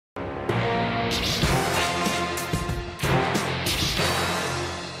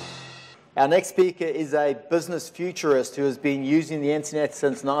Our next speaker is a business futurist who has been using the internet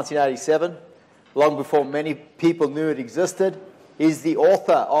since 1987, long before many people knew it existed. He's the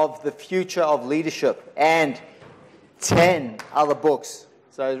author of The Future of Leadership and 10 other books.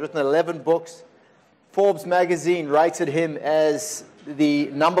 So he's written 11 books. Forbes magazine rated him as the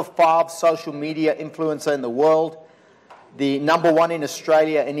 #5 social media influencer in the world, the #1 in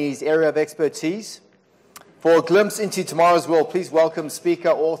Australia in his area of expertise. For a glimpse into tomorrow's world, please welcome speaker,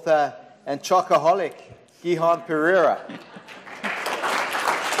 author, and chocoholic, Gihan Perera.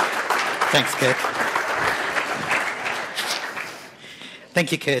 Thanks, Kurt.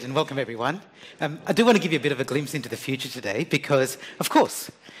 Thank you, Kurt, and welcome, everyone. I do want to give you a bit of a glimpse into the future today because, of course,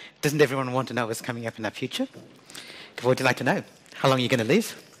 doesn't everyone want to know what's coming up in our future? What would you like to know? How long are you going to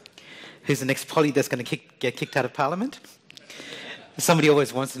live? Who's the next Polly that's going to get kicked out of Parliament? Somebody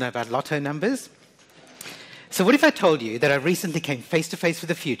always wants to know about lotto numbers. So what if I told you that I recently came face-to-face with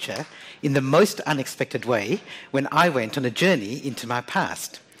the future in the most unexpected way when I went on a journey into my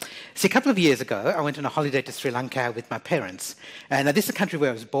past? See, a couple of years ago, I went on a holiday to Sri Lanka with my parents. Now, this is a country where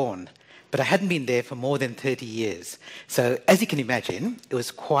I was born, but I hadn't been there for more than 30 years. So, as you can imagine, it was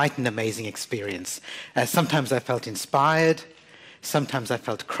quite an amazing experience. Sometimes I felt inspired. Sometimes I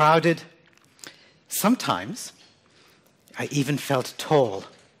felt crowded. Sometimes I even felt tall.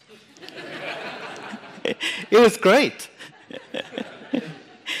 It was great.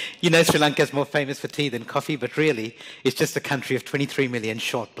 You know, Sri Lanka is more famous for tea than coffee, but really, it's just a country of 23 million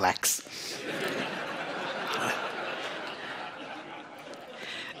short blacks.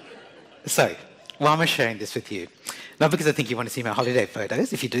 So, why am I sharing this with you? Not because I think you want to see my holiday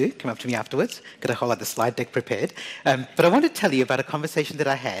photos. If you do, come up to me afterwards. Got a whole other slide deck prepared. But I want to tell you about a conversation that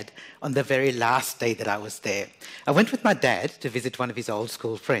I had on the very last day that I was there. I went with my dad to visit one of his old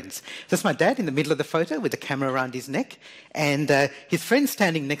school friends. That's my dad in the middle of the photo with the camera around his neck, and his friend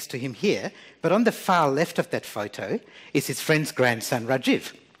standing next to him here. But on the far left of that photo is his friend's grandson,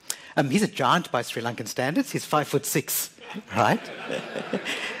 Rajiv. He's a giant by Sri Lankan standards. He's 5'6", right?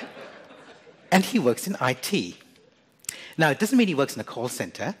 And he works in IT. Now, it doesn't mean he works in a call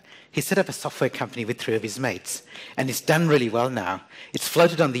center. He set up a software company with 3 of his mates, and it's done really well now. It's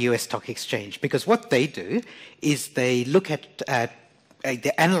floated on the US stock exchange because what they do is they look at,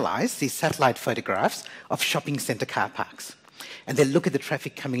 they analyze these satellite photographs of shopping center car parks. And they look at the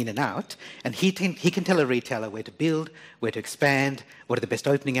traffic coming in and out, and he can tell a retailer where to build, where to expand, what are the best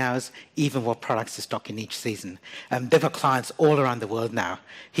opening hours, even what products to stock in each season. They've got clients all around the world now.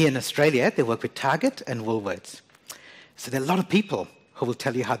 Here in Australia, they work with Target and Woolworths. So there are a lot of people who will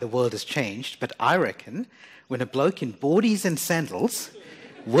tell you how the world has changed, but I reckon when a bloke in boardies and sandals,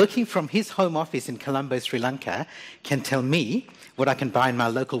 working from his home office in Colombo, Sri Lanka, can tell me what I can buy in my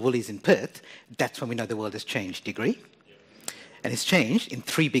local Woolies in Perth, that's when we know the world has changed. Do you agree? And it's changed in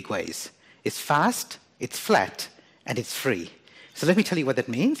 3 big ways. It's fast, it's flat, and it's free. So let me tell you what that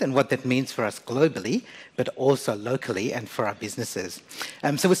means and what that means for us globally, but also locally and for our businesses.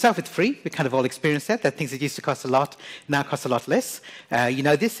 So we'll start with free. We kind of all experienced that things that used to cost a lot now cost a lot less. You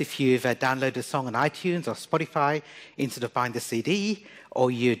know this if you've downloaded a song on iTunes or Spotify instead of buying the CD, or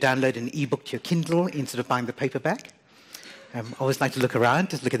you download an ebook to your Kindle instead of buying the paperback. I always like to look around,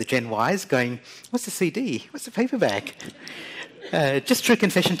 just look at the Gen Ys going, what's the CD? What's the paperback? Just true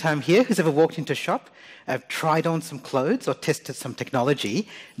confession time here. Who's ever walked into a shop, tried on some clothes or tested some technology,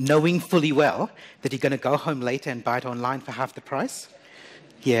 knowing fully well that you're going to go home later and buy it online for half the price?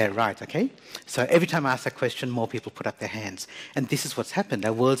 Yeah, right, okay. So every time I ask that question, more people put up their hands. And this is what's happened.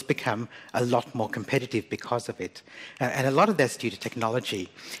 Our world's become a lot more competitive because of it. And a lot of that's due to technology.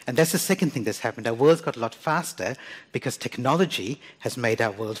 And that's the second thing that's happened. Our world's got a lot faster because technology has made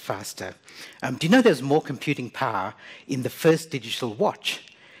our world faster. Do you know there's more computing power in the first digital watch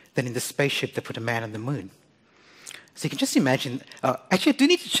than in the spaceship that put a man on the moon? So you can just imagine... actually, I do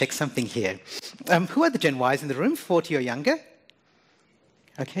need to check something here. Who are the Gen Ys in the room, 40 or younger?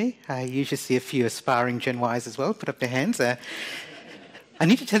 Okay, I usually see a few aspiring Gen Ys as well. Put up their hands. I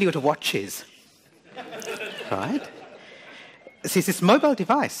need to tell you what a watch is. Right? See, it's this mobile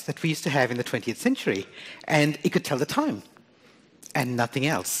device that we used to have in the 20th century, and it could tell the time, and nothing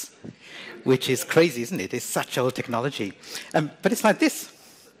else, which is crazy, isn't it? It's such old technology. But it's like this.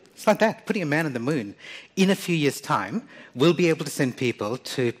 It's like that, putting a man on the moon. In a few years' time, we'll be able to send people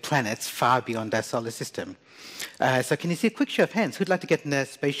to planets far beyond our solar system. So can you see a quick show of hands? Who'd like to get in a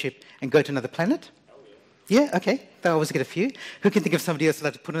spaceship and go to another planet? Yeah, okay. I always get a few. Who can think of somebody else who'd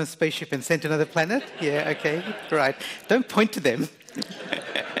like to put on a spaceship and send to another planet? Yeah, okay, right. Don't point to them.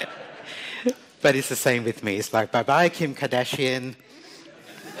 But it's the same with me. It's like, bye-bye, Kim Kardashian.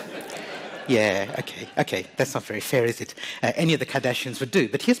 Yeah, okay. That's not very fair, is it? Any of the Kardashians would do.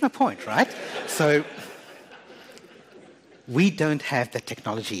 But here's my point, right? So we don't have that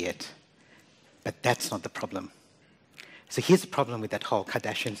technology yet, but that's not the problem. So here's the problem with that whole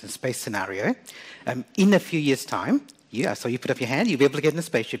Kardashians in space scenario. In a few years' time, so you put up your hand, you'll be able to get in a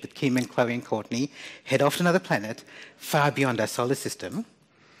spaceship with Kim and Chloe and Courtney, head off to another planet, far beyond our solar system.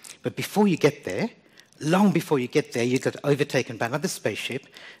 But before you get there, long before you get there, you got overtaken by another spaceship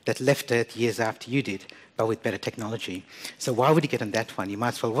that left Earth years after you did, but with better technology. So why would you get on that one? You might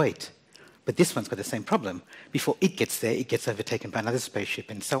as well wait. But this one's got the same problem. Before it gets there, it gets overtaken by another spaceship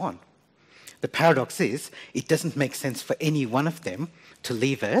and so on. The paradox is, it doesn't make sense for any one of them to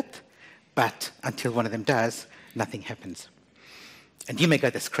leave Earth, but until one of them does, nothing happens. And you may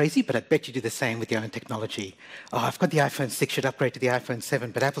go, that's crazy, but I bet you do the same with your own technology. Oh, I've got the iPhone 6, should upgrade to the iPhone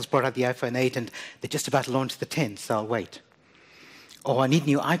 7, but Apple's brought out the iPhone 8 and they're just about to launch the 10, so I'll wait. Or I need a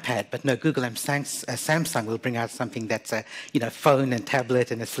new iPad, but no, Google and Samsung will bring out something that's a phone and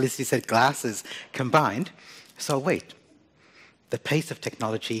tablet and, as Felicity said, glasses combined, so I'll wait. The pace of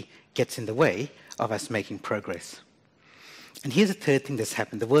technology gets in the way of us making progress. And here's a third thing that's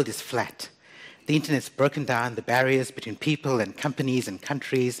happened. The world is flat. The internet's broken down the barriers between people and companies and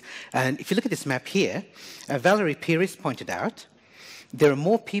countries. And if you look at this map here, Valerie Pires pointed out, there are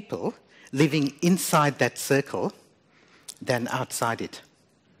more people living inside that circle than outside it.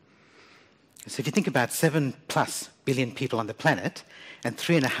 So if you think about 7+ billion people on the planet, and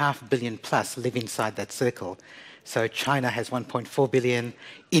 3.5 billion plus live inside that circle. So China has 1.4 billion,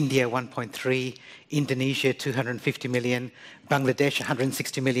 India 1.3, Indonesia 250 million, Bangladesh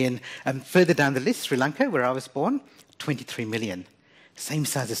 160 million, and further down the list, Sri Lanka, where I was born, 23 million. Same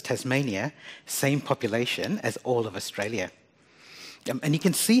size as Tasmania, same population as all of Australia. And you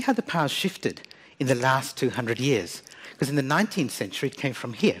can see how the power's shifted in the last 200 years. Because in the 19th century, it came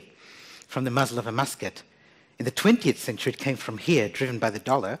from here, from the muzzle of a musket. In the 20th century, it came from here, driven by the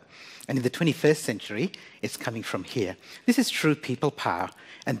dollar. And in the 21st century, it's coming from here. This is true people power.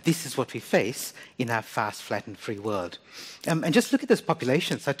 And this is what we face in our fast, flat, and free world. And just look at those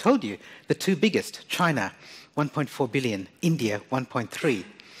populations. I told you, the two biggest, China, 1.4 billion, India, 1.3.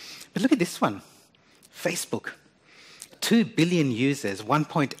 But look at this one, Facebook. 2 billion users,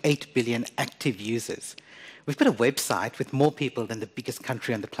 1.8 billion active users. We've got a website with more people than the biggest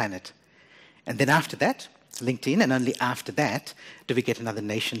country on the planet. And then after that, LinkedIn, and only after that do we get another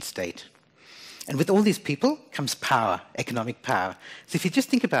nation state. And with all these people comes power, economic power. So if you just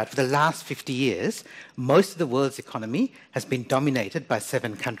think about it, for the last 50 years, most of the world's economy has been dominated by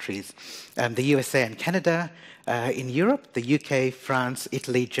 7 countries. The USA and Canada, in Europe, the UK, France,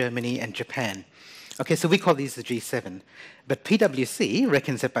 Italy, Germany, and Japan. Okay, so we call these the G7. But PwC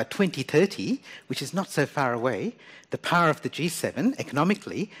reckons that by 2030, which is not so far away, the power of the G7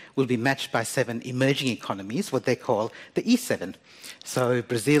 economically will be matched by 7 emerging economies, what they call the E7. So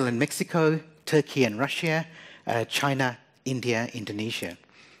Brazil and Mexico, Turkey and Russia, China, India, Indonesia.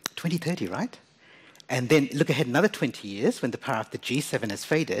 2030, right? And then look ahead another 20 years, when the power of the G7 has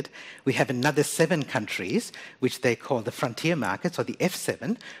faded, we have another 7 countries, which they call the frontier markets, or the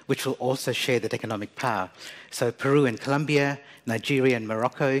F7, which will also share that economic power. So Peru and Colombia, Nigeria and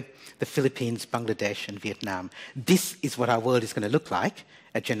Morocco, the Philippines, Bangladesh, and Vietnam. This is what our world is going to look like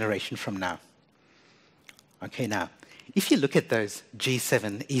a generation from now. Okay, now, if you look at those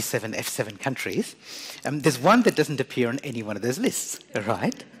G7, E7, F7 countries, there's one that doesn't appear on any one of those lists,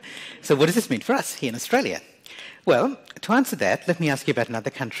 right? So what does this mean for us here in Australia? Well, to answer that, let me ask you about another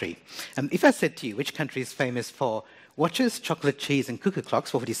country. If I said to you, which country is famous for watches, chocolate, cheese, and cuckoo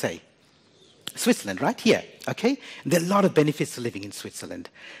clocks, what would you say? Switzerland, right? Here, okay? There are a lot of benefits to living in Switzerland.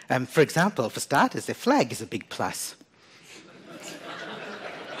 For example, for starters, their flag is a big plus.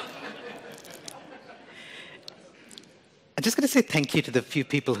 I'm just going to say thank you to the few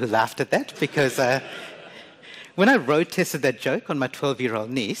people who laughed at that, because when I road tested that joke on my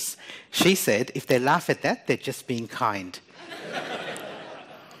 12-year-old niece, she said, if they laugh at that, they're just being kind.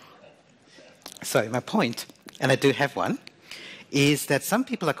 So my point, and I do have one, is that some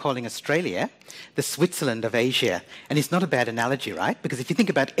people are calling Australia the Switzerland of Asia. And it's not a bad analogy, right? Because if you think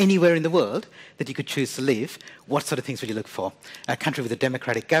about anywhere in the world that you could choose to live, what sort of things would you look for? A country with a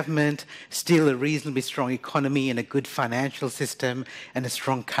democratic government, still a reasonably strong economy and a good financial system, and a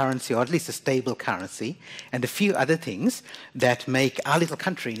strong currency, or at least a stable currency, and a few other things that make our little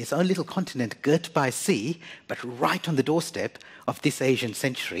country in its own little continent, girt by sea, but right on the doorstep of this Asian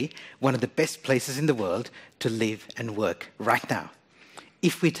century, one of the best places in the world to live and work right now.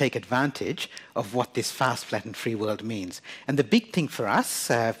 if we take advantage of what this fast, flat, and free world means. And the big thing for us,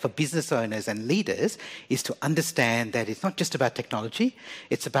 for business owners and leaders, is to understand that it's not just about technology,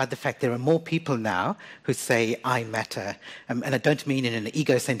 it's about the fact there are more people now who say, I matter. And I don't mean in an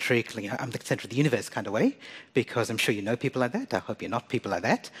egocentric, I'm the center of the universe kind of way, because I'm sure you know people like that. I hope you're not people like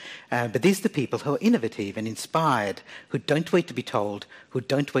that. But these are the people who are innovative and inspired, who don't wait to be told, who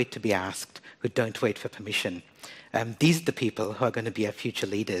don't wait to be asked, who don't wait for permission. These are the people who are going to be our future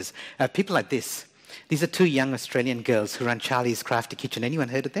leaders. People like this. These are two young Australian girls who run Charlie's Crafty Kitchen. Anyone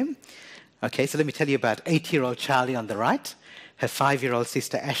heard of them? Okay, so let me tell you about 8-year-old Charlie on the right, her 5-year-old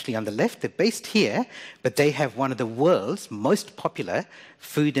sister Ashley on the left. They're based here, but they have one of the world's most popular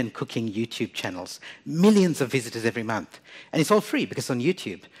food and cooking YouTube channels. Millions of visitors every month. And it's all free because it's on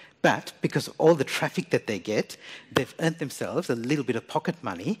YouTube. But because of all the traffic that they get, they've earned themselves a little bit of pocket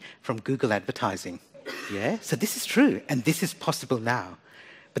money from Google advertising. Yeah, so this is true, and this is possible now.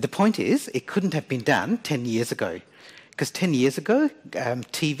 But the point is, it couldn't have been done 10 years ago. Because 10 years ago,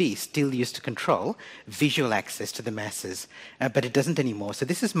 TV still used to control visual access to the masses, but it doesn't anymore. So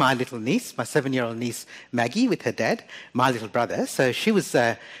this is my little niece, my 7-year-old niece Maggie with her dad, my little brother. So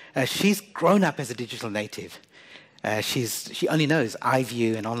she's grown up as a digital native. She only knows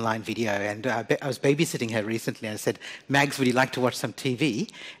iView and online video, and I was babysitting her recently, and I said, Mags, would you like to watch some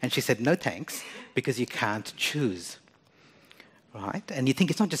TV? And she said, no thanks, because you can't choose. Right? And you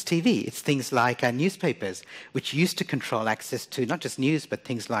think it's not just TV, it's things like newspapers, which used to control access to not just news, but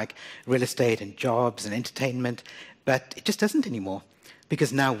things like real estate and jobs and entertainment, but it just doesn't anymore.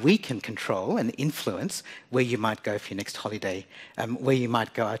 Because now we can control and influence where you might go for your next holiday, where you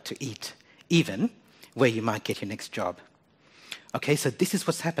might go out to eat, even where you might get your next job. Okay, so this is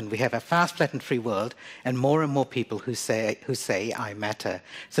what's happened. We have a fast, flat, and free world, and more people who say, I matter.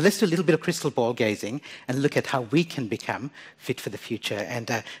 So let's do a little bit of crystal ball gazing and look at how we can become fit for the future.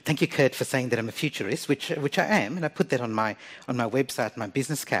 And thank you, Kurt, for saying that I'm a futurist, which I am, and I put that on my website, my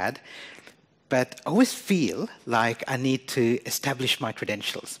business card. But I always feel like I need to establish my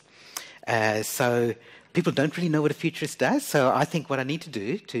credentials. So people don't really know what a futurist does, so I think what I need to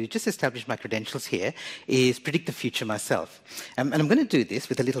do to just establish my credentials here is predict the future myself. And I'm going to do this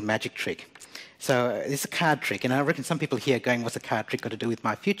with a little magic trick. So it's a card trick, and I reckon some people here are going, what's a card trick got to do with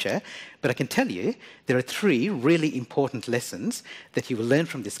my future? But I can tell you there are 3 really important lessons that you will learn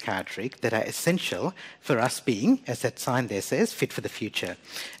from this card trick that are essential for us being, as that sign there says, fit for the future.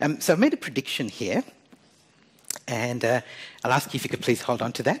 So I've made a prediction here, and I'll ask you if you could please hold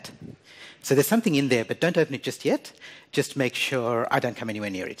on to that. So there's something in there, but don't open it just yet. Just make sure I don't come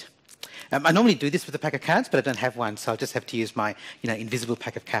anywhere near it. I normally do this with a pack of cards, but I don't have one, so I'll just have to use my invisible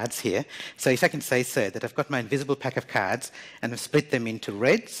pack of cards here. So if I can say so, that I've got my invisible pack of cards, and I've split them into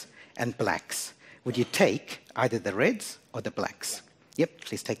reds and blacks. Would you take either the reds or the blacks? Yep,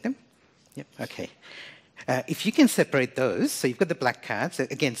 please take them. Yep, okay. If you can separate those, so you've got the black cards,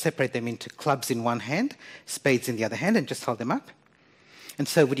 again, separate them into clubs in one hand, spades in the other hand, and just hold them up. And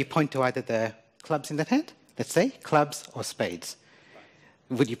so would you point to either the clubs in that hand, let's say, clubs or spades?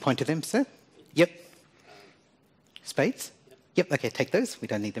 Would you point to them, sir? Yep. Spades? Yep, okay, take those. We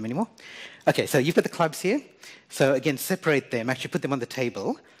don't need them anymore. Okay, so you've got the clubs here. So again, separate them, actually put them on the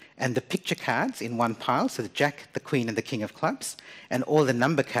table, and the picture cards in one pile, so the jack, the queen, and the king of clubs, and all the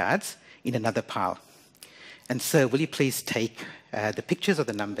number cards in another pile. And so will you please take the pictures or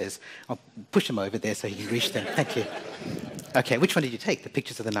the numbers? I'll push them over there so you can reach them. Thank you. Okay, which one did you take, the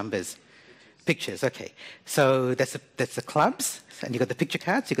pictures or the numbers? Pictures, okay. So that's the clubs, and you've got the picture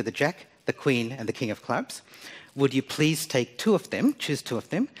cards, you've got the jack, the queen, and the king of clubs. Would you please take 2 of them, choose 2 of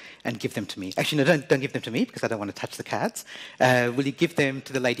them, and give them to me? Actually, no, don't give them to me, because I don't want to touch the cards. Will you give them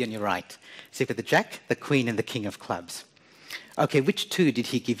to the lady on your right? So you've got the jack, the queen, and the king of clubs. Okay, which 2 did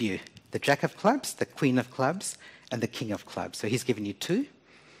he give you? The jack of clubs, the queen of clubs, and the king of clubs. So he's given you 2.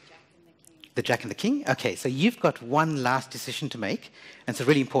 The jack and the king? Okay, so you've got one last decision to make, and it's a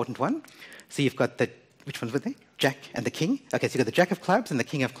really important one. So you've got which ones were they? Jack and the king? Okay, so you've got the jack of clubs and the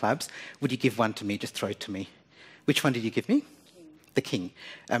king of clubs. Would you give one to me? Just throw it to me. Which one did you give me? King. The king.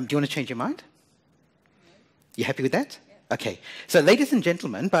 Do you want to change your mind? No. You happy with that? Yeah. Okay, so ladies and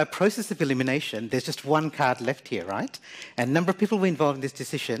gentlemen, by a process of elimination, there's just one card left here, right? And a number of people were involved in this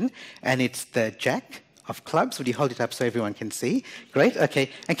decision, and it's the jack of clubs. Would you hold it up so everyone can see? Great, okay.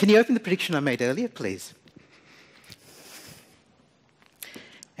 And can you open the prediction I made earlier, please?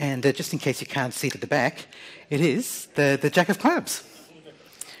 And just in case you can't see it at the back, it is the jack of clubs.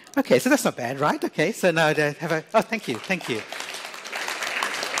 Okay, so that's not bad, right? Okay, so now have a... Oh, thank you. Thank you.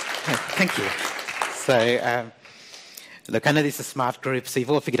 So, look, I know this is a smart group, so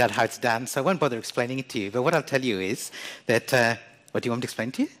you've all figured out how it's done, so I won't bother explaining it to you. But what I'll tell you is that What do you want me to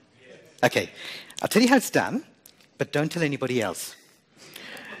explain to you? Okay, I'll tell you how it's done, but don't tell anybody else.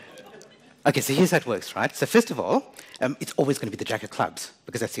 Okay, so here's how it works, right? So first of all, it's always going to be the jack of clubs,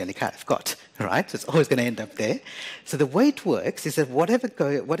 because that's the only card I've got, right? So it's always going to end up there. So the way it works is that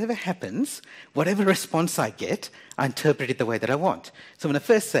whatever happens, whatever response I get, I interpret it the way that I want. So when I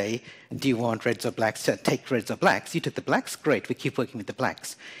first say, do you want reds or blacks? Take reds or blacks. You took the blacks, great, we keep working with the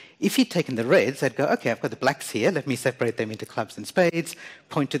blacks. If you'd taken the reds, I'd go, okay, I've got the blacks here, let me separate them into clubs and spades,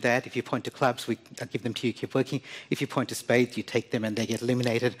 point to that. If you point to clubs, I'll give them to you, keep working. If you point to spades, you take them and they get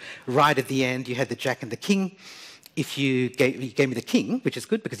eliminated. Right at the end, you had the jack and the king. If you gave me the king, which is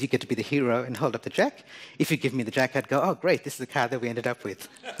good because you get to be the hero and hold up the jack. If you give me the jack, I'd go, oh, great, this is the card that we ended up with.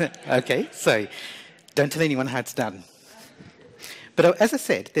 Okay, so don't tell anyone how it's done. But as I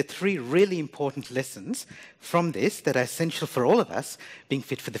said, there are three really important lessons from this that are essential for all of us being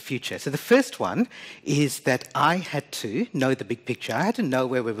fit for the future. So the first one is that I had to know the big picture. I had to know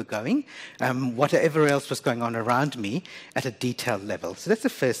where we were going, whatever else was going on around me at a detailed level. So that's the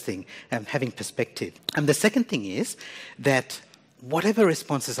first thing, having perspective. And the second thing is that whatever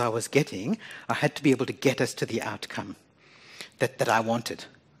responses I was getting, I had to be able to get us to the outcome that I wanted.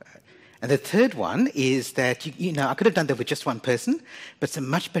 And the third one is that, I could have done that with just one person, but it's a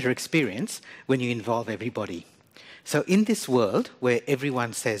much better experience when you involve everybody. So in this world where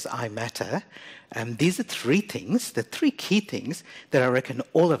everyone says, I matter, these are three things, the three key things that I reckon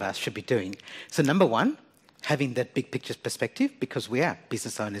all of us should be doing. So number one, having that big picture perspective, because we are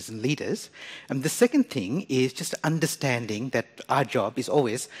business owners and leaders. And the second thing is just understanding that our job is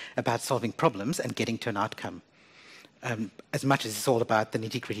always about solving problems and getting to an outcome. As much as it's all about the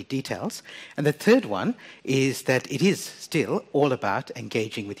nitty-gritty details. And the third one is that it is still all about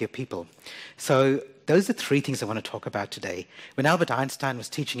engaging with your people. So those are three things I want to talk about today. When Albert Einstein was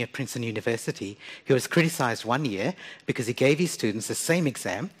teaching at Princeton University, he was criticized one year because he gave his students the same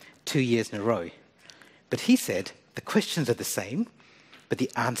exam 2 years in a row. But he said, the questions are the same, but the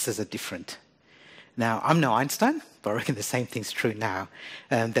answers are different. Now, I'm no Einstein, but I reckon the same thing's true now.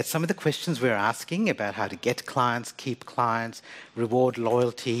 That some of the questions we're asking about how to get clients, keep clients, reward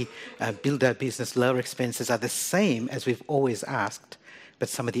loyalty, build our business, lower expenses are the same as we've always asked, but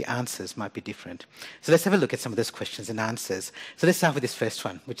some of the answers might be different. So let's have a look at some of those questions and answers. So let's start with this first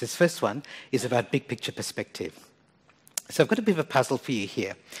one, which is first one is about big picture perspective. So I've got a bit of a puzzle for you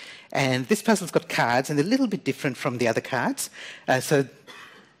here. And this puzzle's got cards, and they're a little bit different from the other cards. So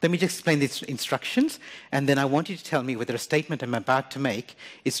let me just explain the instructions, and then I want you to tell me whether a statement I'm about to make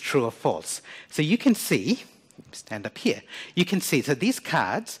is true or false. So you can see, stand up here, you can see, so these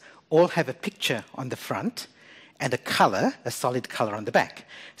cards all have a picture on the front and a color, a solid color on the back.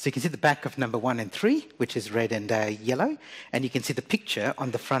 So you can see the back of number 1 and 3, which is red and yellow, and you can see the picture on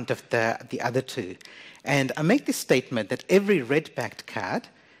the front of the other two. And I make this statement that every red-backed card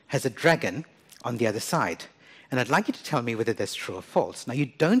has a dragon on the other side. And I'd like you to tell me whether that's true or false. Now, you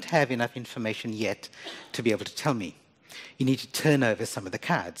don't have enough information yet to be able to tell me. You need to turn over some of the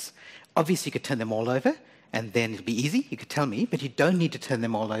cards. Obviously, you could turn them all over, and then it'll be easy. You could tell me, but you don't need to turn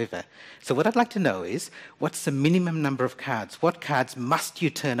them all over. So what I'd like to know is, what's the minimum number of cards? What cards must you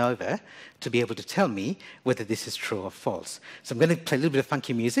turn over to be able to tell me whether this is true or false? So I'm going to play a little bit of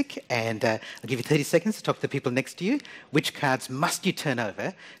funky music, and I'll give you 30 seconds to talk to the people next to you. Which cards must you turn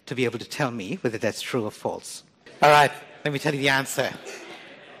over to be able to tell me whether that's true or false? All right, let me tell you the answer.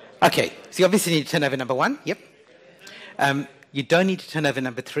 Okay, so you obviously need to turn over number 1. Yep. You don't need to turn over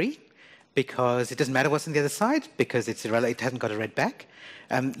number 3 because it doesn't matter what's on the other side because it hasn't got a red back.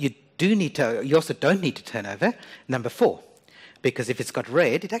 You also don't need to turn over number 4 because if it's got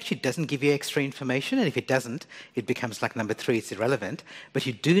red, it actually doesn't give you extra information, and if it doesn't, it becomes like number 3, it's irrelevant. But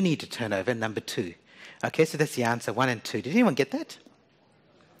you do need to turn over number 2. Okay, so that's the answer, 1 and 2. Did anyone get that?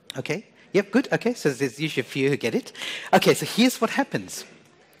 Okay. Yep, good. Okay, so there's usually a few who get it. Okay, so here's what happens.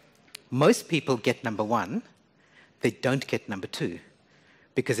 Most people get number 1. They don't get number 2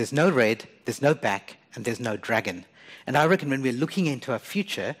 because there's no red, there's no back, and there's no dragon. And I reckon when we're looking into our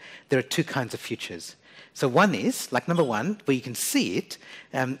future, there are 2 kinds of futures. So one is, like number 1, where you can see it,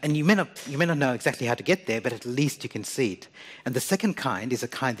 and you may not know exactly how to get there, but at least you can see it. And the second kind is a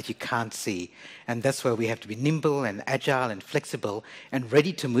kind that you can't see. And that's where we have to be nimble and agile and flexible and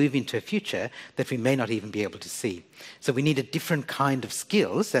ready to move into a future that we may not even be able to see. So we need a different kind of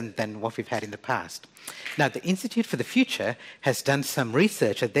skills than what we've had in the past. Now, the Institute for the Future has done some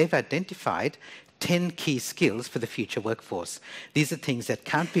research and they've identified 10 key skills for the future workforce. These are things that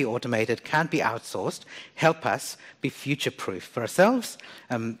can't be automated, can't be outsourced, help us be future-proof for ourselves,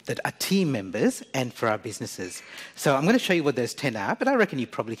 that our team members, and for our businesses. So I'm going to show you what those 10 are, but I reckon you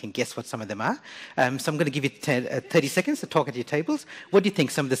probably can guess what some of them are. So I'm going to give you 30 seconds to talk at your tables. What do you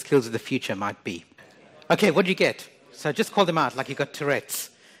think some of the skills of the future might be? Okay, what do you get? So just call them out like you got Tourette's.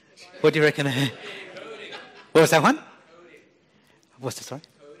 What do you reckon? What was that one? What's the story?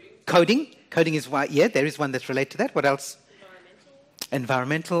 Coding. Coding is why, yeah, there is one that's related to that. What else?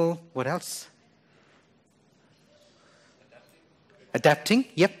 Environmental. What else? Adapting.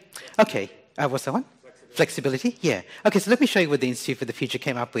 Yep. Okay. What's that one? Flexibility. Yeah. Okay, so let me show you what the Institute for the Future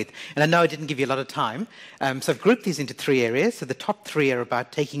came up with. And I know I didn't give you a lot of time. So I've grouped these into 3 areas. So the top 3 are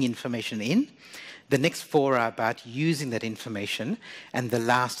about taking information in. The next 4 are about using that information, and the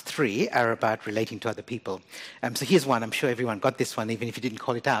last 3 are about relating to other people. So here's one. I'm sure everyone got this one, even if you didn't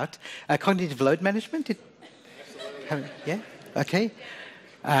call it out. Cognitive load management. Yeah? Okay.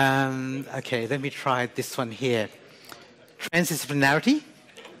 Okay, let me try this one here. Transdisciplinarity.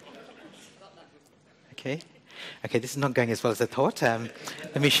 Okay. Okay, this is not going as well as I thought.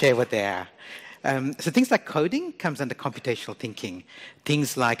 Let me share what they are. So things like coding comes under computational thinking.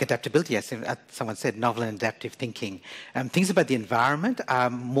 Things like adaptability, as someone said, novel and adaptive thinking. Things about the environment are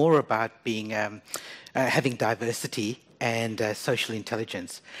more about being having diversity and social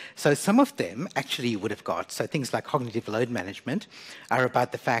intelligence. So some of them actually you would have got. So things like cognitive load management are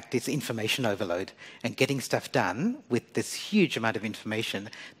about the fact it's information overload and getting stuff done with this huge amount of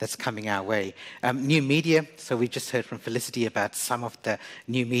information that's coming our way. New media, so we just heard from Felicity about some of the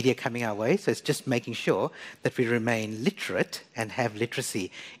new media coming our way. So it's just making sure that we remain literate and have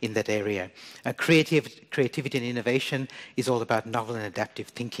literacy in that area. Creativity and innovation is all about novel and adaptive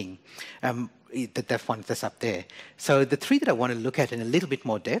thinking. That one that's up there. So the 3 that I want to look at in a little bit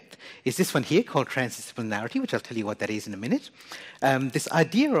more depth is this one here called transdisciplinarity, which I'll tell you what that is in a minute. This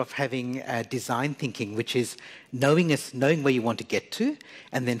idea of having design thinking, which is knowing where you want to get to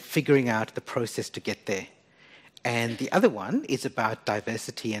and then figuring out the process to get there. And the other one is about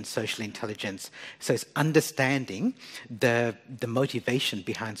diversity and social intelligence. So it's understanding the motivation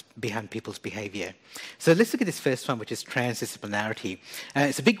behind people's behavior. So let's look at this first one, which is transdisciplinarity.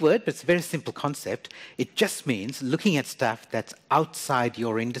 It's a big word, but it's a very simple concept. It just means looking at stuff that's outside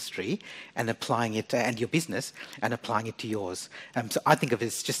your industry and applying it, and your business, and applying it to yours. So I think of it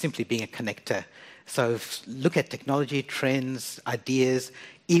as just simply being a connector. So look at technology, trends, ideas.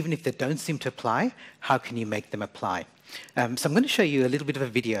 Even if they don't seem to apply, how can you make them apply? So I'm going to show you a little bit of a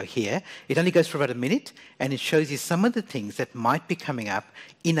video here. It only goes for about a minute, and it shows you some of the things that might be coming up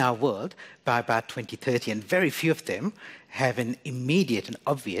in our world by about 2030, and very few of them have an immediate and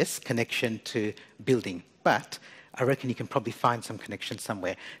obvious connection to building. But I reckon you can probably find some connection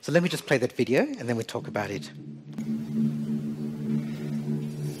somewhere. So let me just play that video, and then we'll talk about it.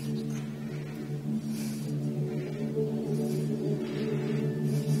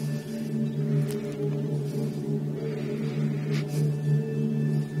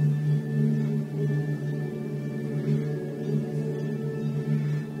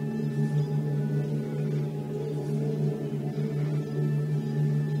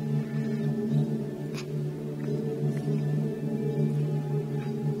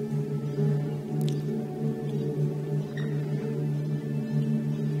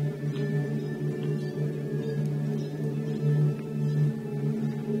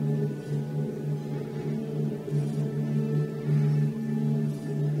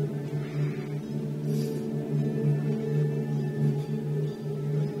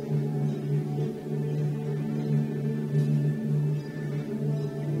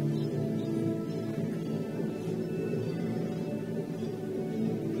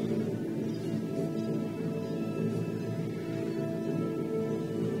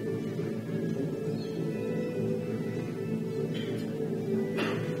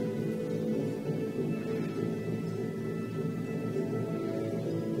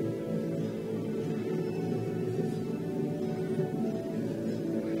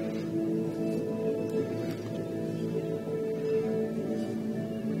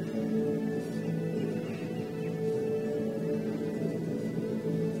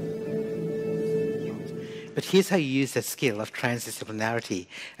 But here's how you use that skill of transdisciplinarity.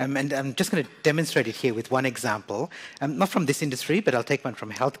 And I'm just going to demonstrate it here with one example, not from this industry, but I'll take one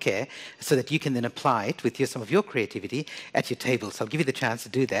from healthcare so that you can then apply it with some of your creativity at your table. So I'll give you the chance to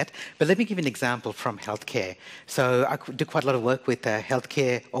do that. But let me give you an example from healthcare. So I do quite a lot of work with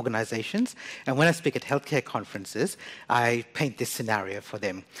healthcare organizations. And when I speak at healthcare conferences, I paint this scenario for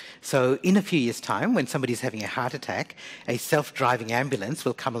them. So in a few years' time, when somebody's having a heart attack, a self-driving ambulance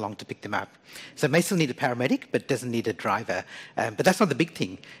will come along to pick them up. So it may still need a paramedic, but doesn't need a driver. But that's not the big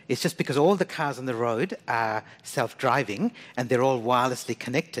thing. It's just because all the cars on the road are self-driving and they're all wirelessly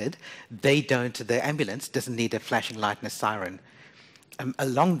connected, the ambulance doesn't need a flashing light and a siren.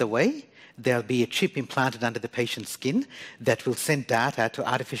 Along the way, there'll be a chip implanted under the patient's skin that will send data to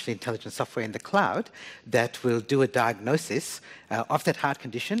artificial intelligence software in the cloud that will do a diagnosis of that heart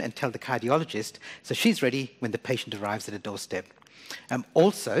condition and tell the cardiologist so she's ready when the patient arrives at a doorstep.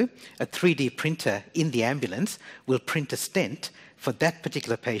 Also, a 3D printer in the ambulance will print a stent for that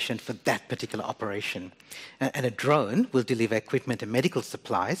particular patient for that particular operation. And a drone will deliver equipment and medical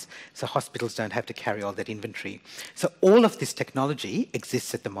supplies so hospitals don't have to carry all that inventory. So all of this technology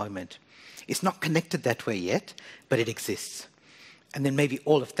exists at the moment. It's not connected that way yet, but it exists. And then maybe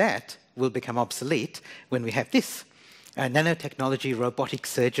all of that will become obsolete when we have this. Nanotechnology, robotic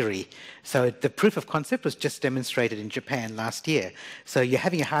surgery. So the proof of concept was just demonstrated in Japan last year. So you're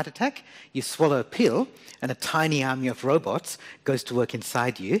having a heart attack, you swallow a pill, and a tiny army of robots goes to work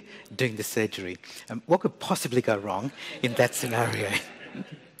inside you doing the surgery. What could possibly go wrong in that scenario?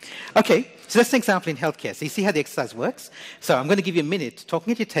 Okay, so that's an example in healthcare. So you see how the exercise works? So I'm going to give you a minute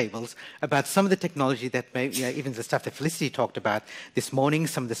talking at your tables about some of the technology that even the stuff that Felicity talked about this morning,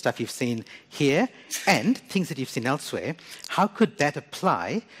 some of the stuff you've seen here, and things that you've seen elsewhere. How could that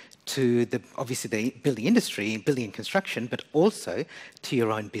apply to obviously the building industry, building and construction, but also to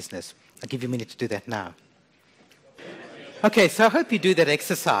your own business? I'll give you a minute to do that now. Okay, so I hope you do that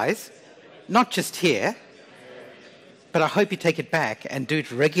exercise, not just here, but I hope you take it back and do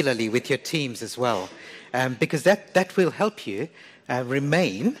it regularly with your teams as well, because that will help you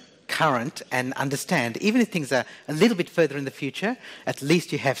remain current and understand, even if things are a little bit further in the future, at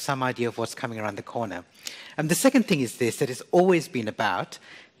least you have some idea of what's coming around the corner. The second thing is this, that it's always been about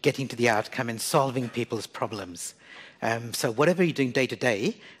getting to the outcome and solving people's problems. So whatever you're doing day to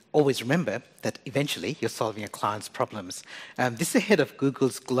day, always remember that eventually you're solving a client's problems. This is the head of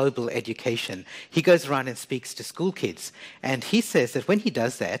Google's global education. He goes around and speaks to school kids, and he says that when he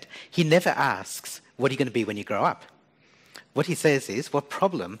does that, he never asks, what are you going to be when you grow up? What he says is, what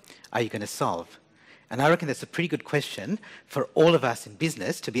problem are you going to solve? And I reckon that's a pretty good question for all of us in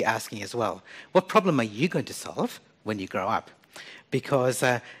business to be asking as well. What problem are you going to solve when you grow up? Because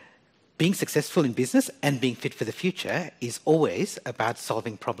being successful in business and being fit for the future is always about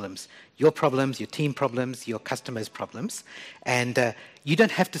solving problems. Your team problems, your customers' problems. And you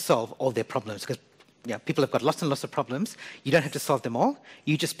don't have to solve all their problems because people have got lots and lots of problems. You don't have to solve them all.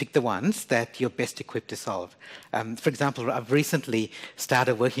 You just pick the ones that you're best equipped to solve. For example, I've recently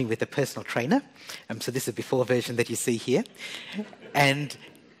started working with a personal trainer. So this is a before version that you see here. And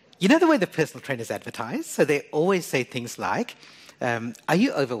you know the way the personal trainers advertise? So they always say things like, are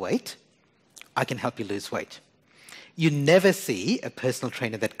you overweight? I can help you lose weight. You never see a personal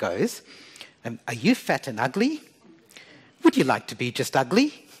trainer that goes, are you fat and ugly? Would you like to be just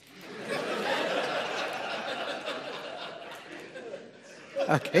ugly?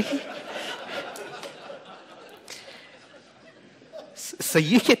 Okay. So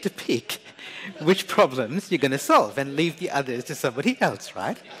you get to pick which problems you're going to solve and leave the others to somebody else,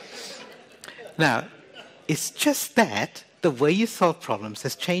 right? Now, it's just that the way you solve problems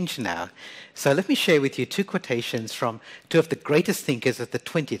has changed now. So let me share with you two quotations from two of the greatest thinkers of the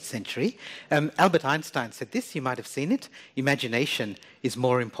 20th century. Albert Einstein said this, you might have seen it, imagination is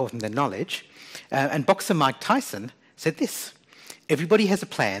more important than knowledge. And boxer Mike Tyson said this, everybody has a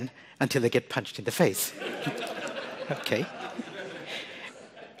plan until they get punched in the face. Okay.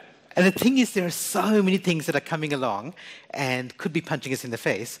 And the thing is, there are so many things that are coming along and could be punching us in the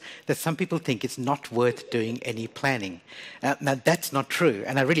face that some people think it's not worth doing any planning. Now, that's not true.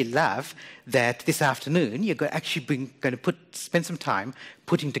 And I really love that this afternoon you're actually going to spend some time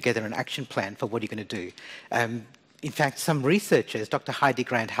putting together an action plan for what you're going to do. In fact, some researchers, Dr. Heidi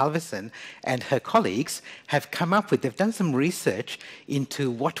Grant Halverson and her colleagues, have come up with, they've done some research into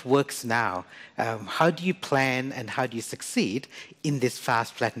what works now. How do you plan and how do you succeed in this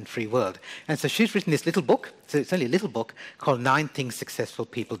fast, flat, and free world? And so she's written this little book, so it's only a little book, called 9 Things Successful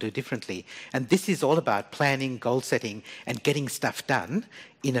People Do Differently. And this is all about planning, goal setting, and getting stuff done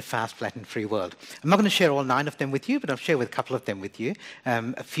in a fast, flat, and free world. I'm not going to share all 9 of them with you, but I'll share with a couple of them with you,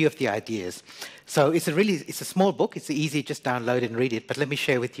 a few of the ideas. So it's a small book. It's easy, just download and read it, but let me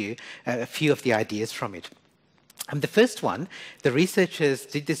share with you a few of the ideas from it. The first one, the researchers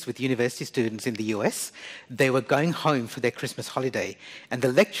did this with university students in the US. They were going home for their Christmas holiday, and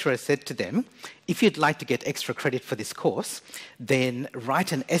the lecturer said to them, if you'd like to get extra credit for this course, then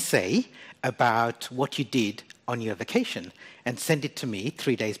write an essay about what you did on your vacation and send it to me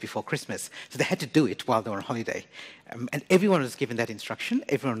 3 days before Christmas. So they had to do it while they were on holiday. And everyone was given that instruction,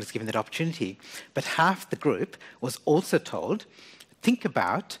 everyone was given that opportunity. But half the group was also told, think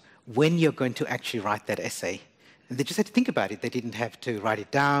about when you're going to actually write that essay. And they just had to think about it. They didn't have to write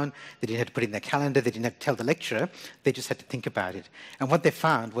it down. They didn't have to put it in their calendar. They didn't have to tell the lecturer. They just had to think about it. And what they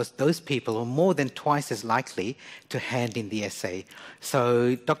found was those people were more than twice as likely to hand in the essay.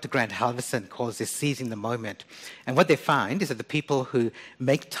 So Dr. Grant Halverson calls this seizing the moment. And what they find is that the people who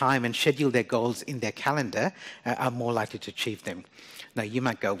make time and schedule their goals in their calendar are more likely to achieve them. Now, you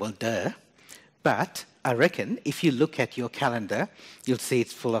might go, well, duh. But I reckon if you look at your calendar, you'll see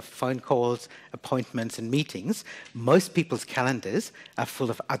it's full of phone calls, appointments, and meetings. Most people's calendars are full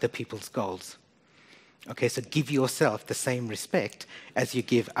of other people's goals. Okay, so give yourself the same respect as you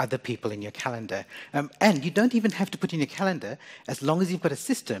give other people in your calendar. And you don't even have to put in your calendar as long as you've got a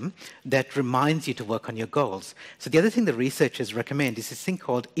system that reminds you to work on your goals. So the other thing the researchers recommend is this thing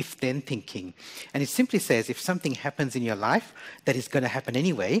called if-then thinking. And it simply says if something happens in your life that is going to happen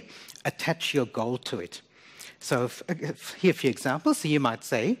anyway, attach your goal to it. So here are a few examples. So you might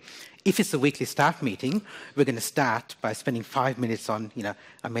say, if it's a weekly staff meeting, we're going to start by spending 5 minutes on,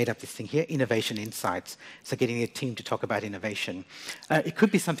 I made up this thing here, innovation insights. So getting a team to talk about innovation. It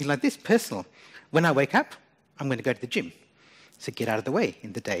could be something like this, personal. When I wake up, I'm going to go to the gym. So get out of the way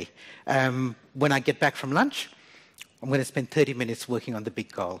in the day. When I get back from lunch, I'm going to spend 30 minutes working on the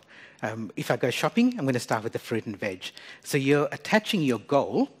big goal. If I go shopping, I'm going to start with the fruit and veg. So you're attaching your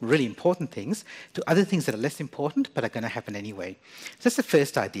goal, really important things, to other things that are less important but are going to happen anyway. So that's the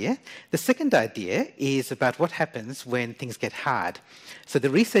first idea. The second idea is about what happens when things get hard. So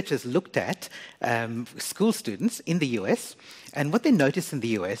the researchers looked at school students in the US, and what they noticed in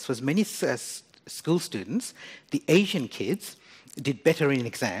the US was many school students, the Asian kids, did better in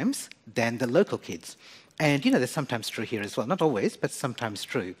exams than the local kids. And, that's sometimes true here as well. Not always, but sometimes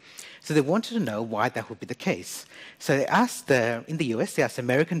true. So they wanted to know why that would be the case. So they asked, in the US, they asked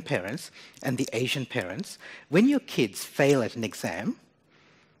American parents and the Asian parents, when your kids fail at an exam,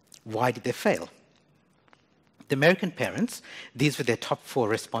 why did they fail? The American parents, these were their top 4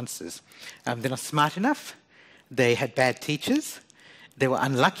 responses. They're not smart enough, they had bad teachers, they were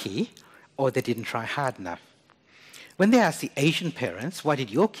unlucky, or they didn't try hard enough. When they asked the Asian parents, why did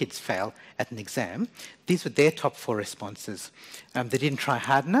your kids fail at an exam, these were their top 4 responses. They didn't try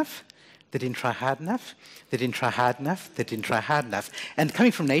hard enough, they didn't try hard enough, they didn't try hard enough, they didn't try hard enough. And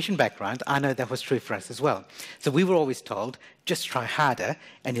coming from an Asian background, I know that was true for us as well. So we were always told, just try harder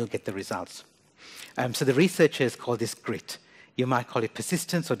and you'll get the results. So the researchers call this grit. You might call it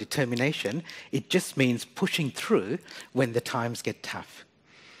persistence or determination. It just means pushing through when the times get tough.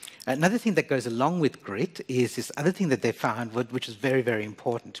 Another thing that goes along with grit is this other thing that they found, which is very, very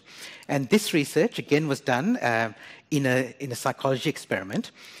important. And this research, again, was done in a psychology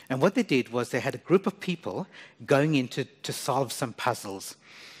experiment. And what they did was they had a group of people going in to solve some puzzles.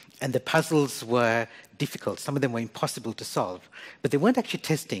 And the puzzles were difficult. Some of them were impossible to solve. But they weren't actually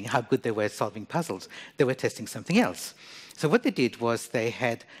testing how good they were at solving puzzles. They were testing something else. So what they did was they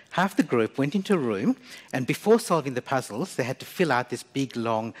had half the group went into a room, and before solving the puzzles, they had to fill out this big,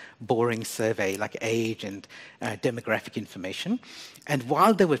 long, boring survey, like age and demographic information. And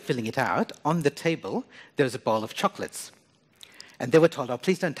while they were filling it out, on the table, there was a bowl of chocolates. And they were told, oh,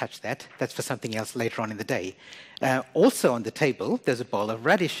 please don't touch that. That's for something else later on in the day. Also on the table, there's a bowl of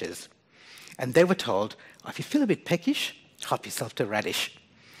radishes. And they were told, oh, if you feel a bit peckish, help yourself to a radish.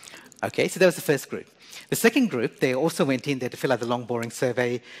 Okay, so that was the first group. The second group, they also went in there to fill out the long, boring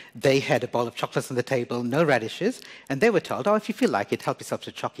survey. They had a bowl of chocolates on the table, no radishes, and they were told, oh, if you feel like it, help yourself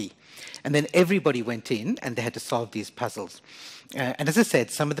to chocky. And then everybody went in, and they had to solve these puzzles. And as I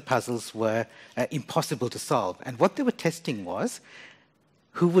said, some of the puzzles were impossible to solve. And what they were testing was,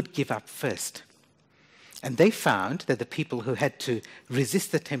 who would give up first? And they found that the people who had to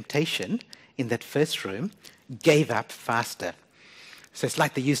resist the temptation in that first room gave up faster. So it's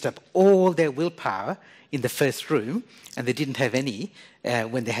like they used up all their willpower in the first room, and they didn't have any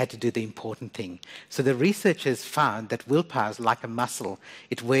when they had to do the important thing. So the researchers found that willpower is like a muscle.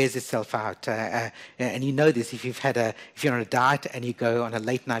 It wears itself out. And you know this, if you're on a diet and you go on a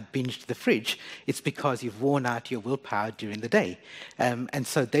late night binge to the fridge, it's because you've worn out your willpower during the day. And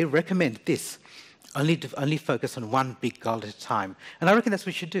so they recommend this, only focus on one big goal at a time. And I reckon that's what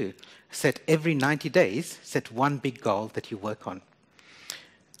we should do. Set every 90 days, set one big goal that you work on.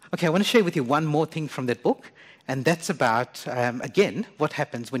 Okay, I want to share with you one more thing from that book, and that's about, again, what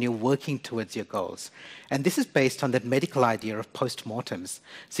happens when you're working towards your goals. And this is based on that medical idea of post-mortems.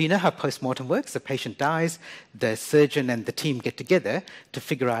 So you know how post-mortem works? The patient dies, the surgeon and the team get together to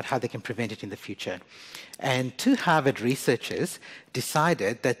figure out how they can prevent it in the future. And two Harvard researchers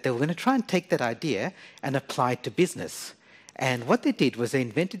decided that they were going to try and take that idea and apply it to business. And what they did was they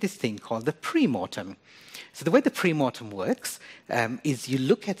invented this thing called the pre-mortem. So the way the pre-mortem works is you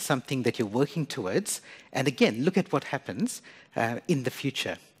look at something that you're working towards, and again, look at what happens in the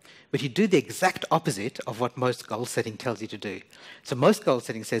future. But you do the exact opposite of what most goal setting tells you to do. So most goal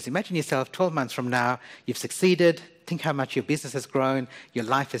setting says, imagine yourself 12 months from now, you've succeeded, think how much your business has grown, your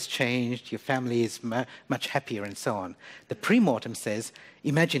life has changed, your family is much happier, and so on. The pre-mortem says,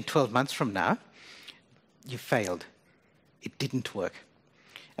 imagine 12 months from now, you failed. It didn't work.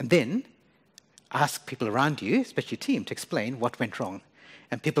 And then ask people around you, especially your team, to explain what went wrong.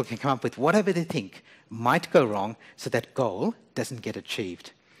 And people can come up with whatever they think might go wrong so that goal doesn't get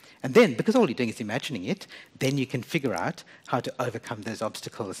achieved. And then, because all you're doing is imagining it, then you can figure out how to overcome those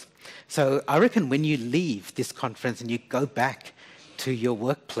obstacles. So I reckon when you leave this conference and you go back to your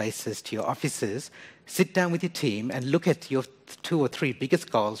workplaces, to your offices, sit down with your team and look at your 2 or 3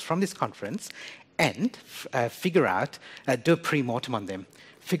 biggest goals from this conference and figure out, do a pre-mortem on them.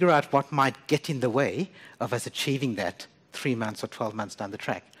 Figure out what might get in the way of us achieving that 3 months or 12 months down the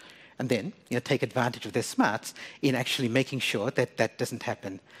track. And then take advantage of their smarts in actually making sure that that doesn't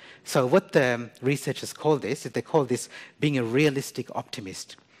happen. So what the researchers call this is they call this being a realistic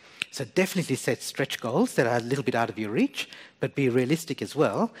optimist. So definitely set stretch goals that are a little bit out of your reach, but be realistic as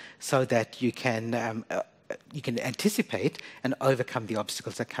well so that you can anticipate and overcome the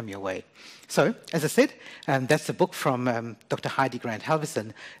obstacles that come your way. So, as I said, that's a book from Dr. Heidi Grant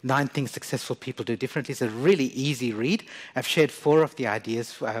Halverson, 9 Things Successful People Do Differently. It's a really easy read. I've shared 4 of the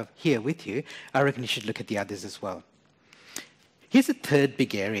ideas here with you. I reckon you should look at the others as well. Here's a third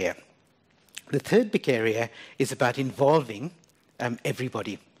big area. The third big area is about involving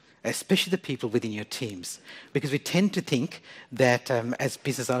everybody, especially the people within your teams. Because we tend to think that as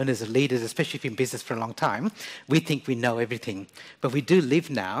business owners or leaders, especially if you're in business for a long time, we think we know everything. But we do live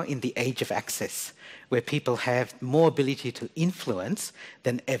now in the age of access, where people have more ability to influence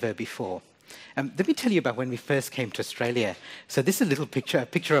than ever before. Let me tell you about when we first came to Australia. So this is a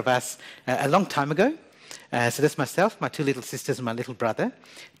picture of us a long time ago. So that's myself, my 2 little sisters, and my little brother,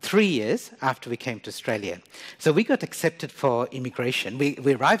 3 years after we came to Australia. So we got accepted for immigration.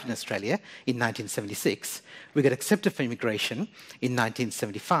 We arrived in Australia in 1976. We got accepted for immigration in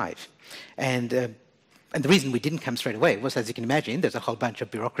 1975. And the reason we didn't come straight away was, as you can imagine, there's a whole bunch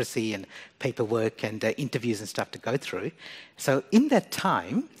of bureaucracy and paperwork and interviews and stuff to go through. So in that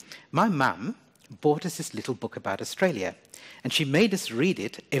time, my mum bought us this little book about Australia, and she made us read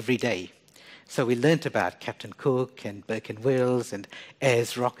it every day. So we learnt about Captain Cook and Burke and Wills and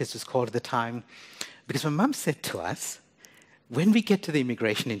Ayers Rock, as it was called at the time, because my mum said to us, when we get to the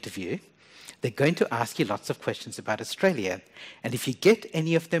immigration interview, they're going to ask you lots of questions about Australia, and if you get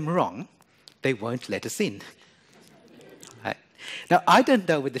any of them wrong, they won't let us in. Right? Now, I don't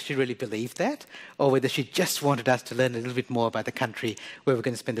know whether she really believed that or whether she just wanted us to learn a little bit more about the country where we're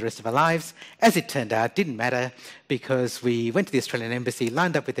going to spend the rest of our lives. As it turned out, it didn't matter because we went to the Australian Embassy,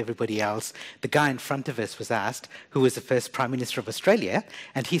 lined up with everybody else. The guy in front of us was asked who was the first Prime Minister of Australia,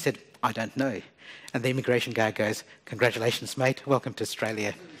 and he said, I don't know. And the immigration guy goes, congratulations, mate, welcome to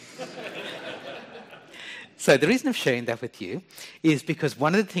Australia. So the reason I'm sharing that with you is because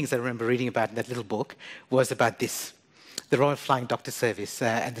one of the things I remember reading about in that little book was about this, the Royal Flying Doctor Service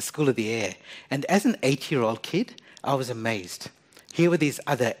and the School of the Air. And as an 8-year-old kid, I was amazed. Here were these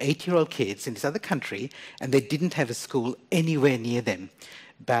other 8-year-old kids in this other country, and they didn't have a school anywhere near them,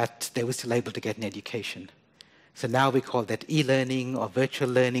 but they were still able to get an education. So now we call that e-learning or virtual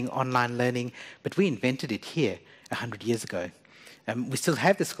learning, online learning, but we invented it here 100 years ago. We still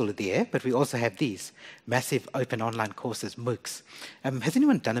have the School of the Air, but we also have these massive open online courses, MOOCs. Has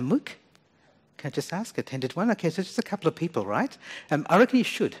anyone done a MOOC? Can I just ask? Attended one? Okay, so just a couple of people, right? I reckon you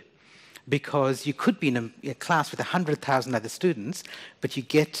should. because you could be in a class with 100,000 other students, but you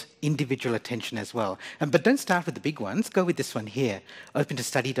get individual attention as well. But don't start with the big ones. Go with this one here,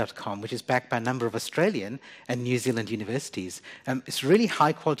 opentostudy.com, which is backed by a number of Australian and New Zealand universities. It's really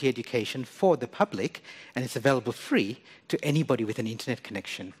high-quality education for the public, and it's available free to anybody with an internet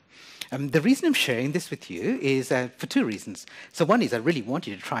connection. The reason I'm sharing this with you is for two reasons. So one is I really want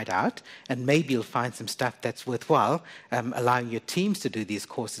you to try it out, and maybe you'll find some stuff that's worthwhile, allowing your teams to do these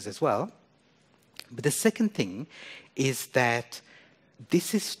courses as well. But the second thing is that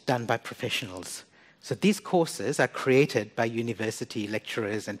this is done by professionals. So these courses are created by university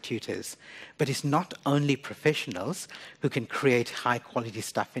lecturers and tutors. But it's not only professionals who can create high-quality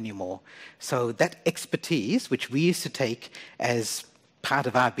stuff anymore. So that expertise, which we used to take as part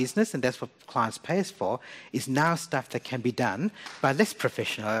of our business, and that's what clients pay us for, is now stuff that can be done by less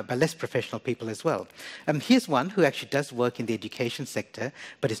professional people as well. Here's one who actually does work in the education sector,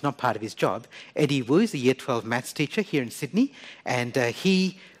 but it's not part of his job. Eddie Wu is a Year 12 maths teacher here in Sydney, and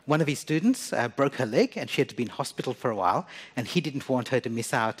one of his students broke her leg, and she had to be in hospital for a while, and he didn't want her to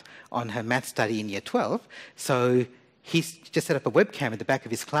miss out on her maths study in Year 12, so he's just set up a webcam at the back of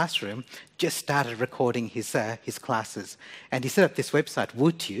his classroom, just started recording his classes. And he set up this website,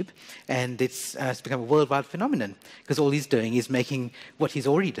 WooTube, and it's become a worldwide phenomenon because all he's doing is making what he's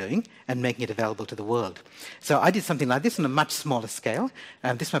already doing and making it available to the world. So I did something like this on a much smaller scale.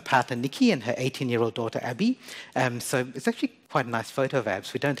 This is my partner, Nikki, and her 18-year-old daughter, Abby. So it's actually quite a nice photo of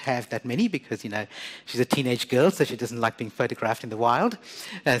Abs. We don't have that many because, you know, she's a teenage girl, so she doesn't like being photographed in the wild.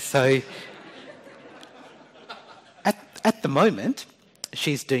 At the moment,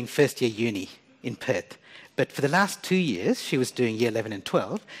 she's doing first-year uni in Perth. But for the last 2 years, she was doing Year 11 and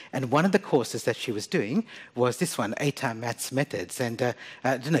 12, and one of the courses that she was doing was this one, 8-hour maths methods. And I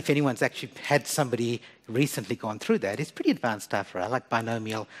don't know if anyone's actually had somebody recently gone through that. It's pretty advanced stuff, right? Like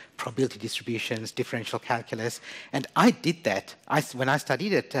binomial, probability distributions, differential calculus. And I did that. When I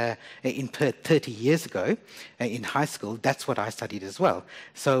studied it in Perth 30 years ago in high school, that's what I studied as well.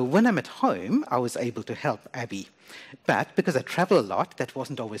 So when I'm at home, I was able to help Abby. But because I travel a lot, that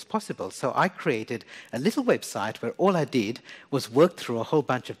wasn't always possible. So I created a little website where all I did was work through a whole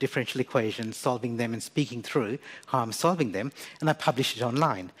bunch of differential equations, solving them and speaking through how I'm solving them, and I published it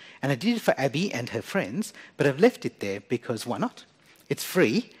online. And I did it for Abby and her friends, but I've left it there because why not? It's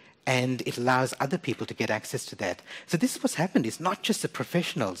free, and it allows other people to get access to that. So this is what's happened. It's not just the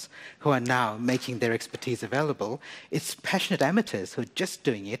professionals who are now making their expertise available. It's passionate amateurs who are just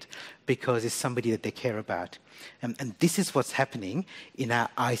doing it because it's somebody that they care about. And this is what's happening in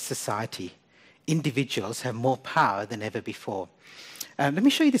our society. Individuals have more power than ever before. Let me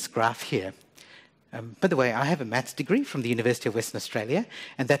show you this graph here. By the way, I have a maths degree from the University of Western Australia,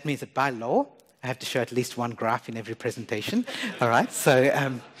 and that means that by law, I have to show at least one graph in every presentation. All right,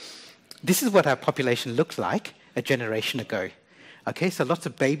 so this is what our population looked like a generation ago. Okay, so lots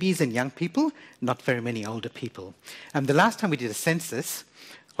of babies and young people, not very many older people. The last time we did a census,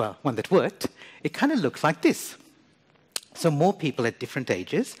 well, one that worked, it kind of looked like this. So more people at different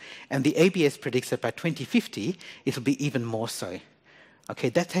ages, and the ABS predicts that by 2050, it'll be even more so. Okay,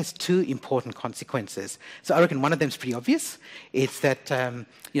 that has two important consequences. So I reckon one of them is pretty obvious. It's that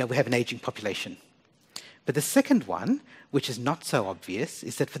we have an aging population. But the second one, which is not so obvious,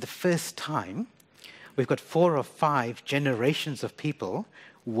 is that for the first time, we've got 4 or 5 generations of people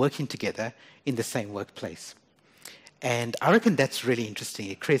working together in the same workplace. And I reckon that's really interesting.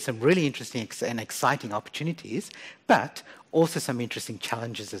 It creates some really interesting and exciting opportunities, but also some interesting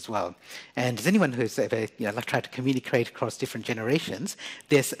challenges as well. And as anyone who's ever tried to communicate across different generations,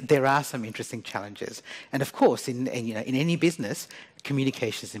 there are some interesting challenges. And of course, in any business,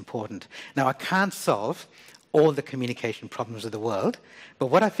 communication is important. Now, I can't solve all the communication problems of the world, but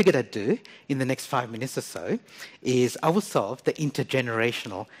what I figured I'd do in the next 5 minutes or so is I will solve the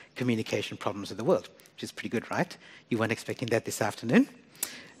intergenerational communication problems of the world, which is pretty good, right? You weren't expecting that this afternoon.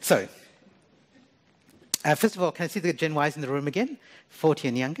 So, first of all, can I see the Gen Ys in the room again? 40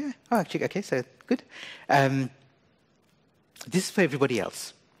 and younger? Oh, actually, okay, so good. This is for everybody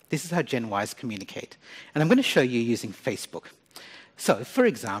else. This is how Gen Ys communicate. And I'm going to show you using Facebook. So, for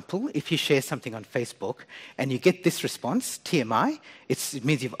example, if you share something on Facebook and you get this response, TMI, it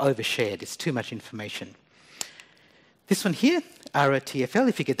means you've overshared. It's too much information. This one here, ROTFL,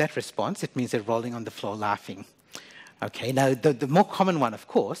 if you get that response, it means they're rolling on the floor laughing. Okay, now the more common one, of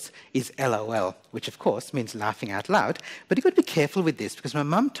course, is LOL, which of course means laughing out loud. But you've got to be careful with this because my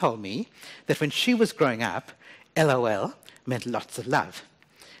mum told me that when she was growing up, LOL meant lots of love.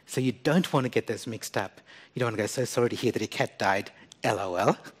 So you don't want to get those mixed up. You don't want to go, so sorry to hear that your cat died,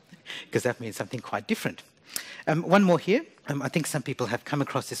 LOL, because that means something quite different. One more here. I think some people have come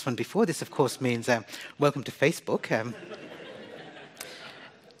across this one before. This, of course, means welcome to Facebook.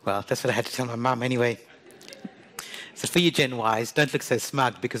 Well, that's what I had to tell my mum anyway. So for you Gen Ys, don't look so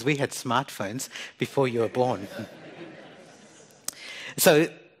smug because we had smartphones before you were born. So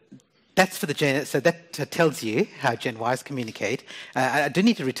that's for the Gen. So that tells you how Gen Ys communicate. I do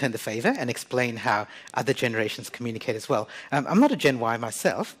need to return the favour and explain how other generations communicate as well. I'm not a Gen Y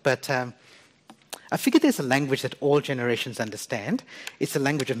myself, but I figured there's a language that all generations understand. It's the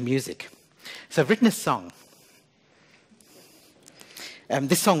language of music. So I've written a song.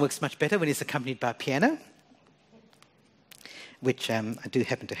 This song works much better when it's accompanied by piano, which I do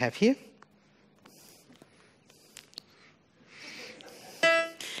happen to have here.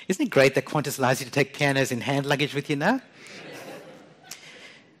 Isn't it great that Qantas allows you to take pianos in hand luggage with you now?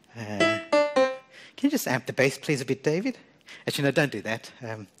 Can you just amp the bass, please, a bit, David? Actually, no, don't do that.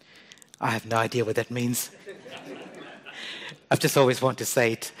 I have no idea what that means. I've just always wanted to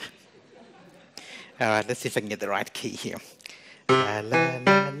say it. All right, let's see if I can get the right key here. La, la,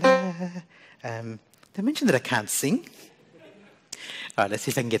 la, la. They mentioned that I can't sing. All right, let's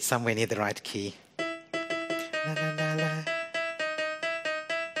see if I can get somewhere near the right key. La, la, la, la.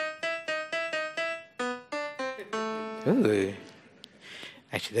 Ooh.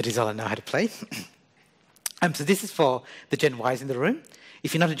 Actually, that is all I know how to play. So this is for the Gen Ys in the room.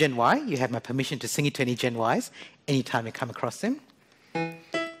 If you're not a Gen Y, you have my permission to sing it to any Gen Ys anytime you come across them.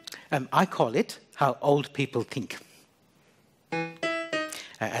 I call it How Old People Think.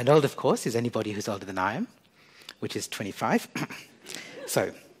 And old, of course, is anybody who's older than I am, which is 25.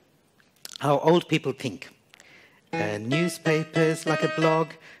 So, how old people think. Newspapers like a blog,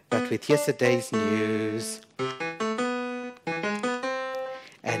 but with yesterday's news.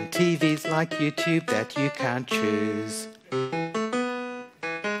 And TVs like YouTube that you can't choose.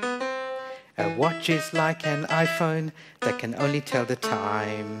 A watch is like an iPhone that can only tell the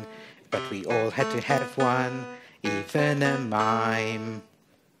time. But we all had to have one, even a mime.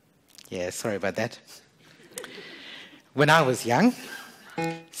 Yeah, sorry about that. When I was young,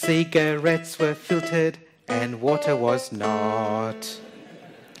 cigarettes were filtered and water was not.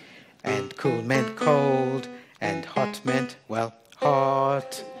 And cool meant cold and hot meant, well,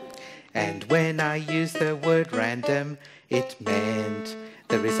 hot. And when I used the word random, it meant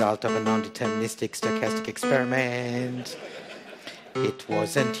the result of a non-deterministic stochastic experiment. It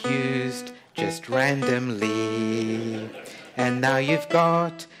wasn't used just randomly. And now you've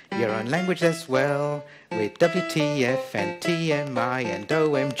got your own language as well, with WTF and TMI and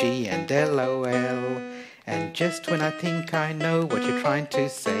OMG and LOL. And just when I think I know what you're trying to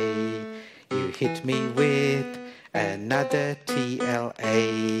say, you hit me with another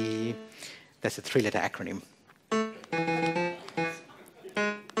TLA. That's a 3-letter acronym.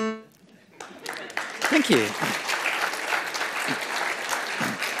 Thank you.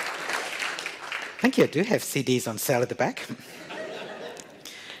 Thank you. I do have CDs on sale at the back.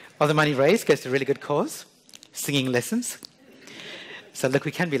 All the money raised goes to a really good cause, singing lessons. So look,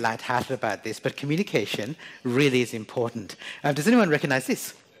 we can be light-hearted about this, but communication really is important. Does anyone recognize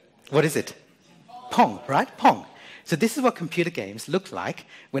this? What is it? Pong, right? Pong. So this is what computer games looked like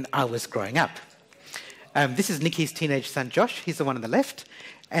when I was growing up. This is Nikki's teenage son, Josh. He's the one on the left.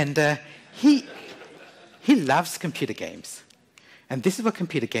 And he loves computer games. And this is what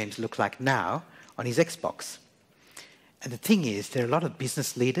computer games look like now on his Xbox. And the thing is, there are a lot of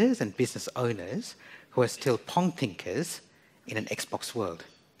business leaders and business owners who are still Pong thinkers in an Xbox world.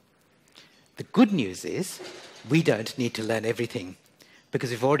 The good news is we don't need to learn everything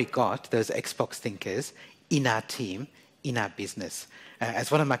because we've already got those Xbox thinkers in our team, in our business. As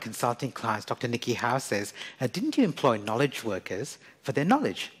one of my consulting clients, Dr. Nikki Howe, says, didn't you employ knowledge workers for their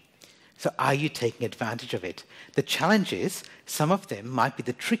knowledge? So are you taking advantage of it? The challenge is some of them might be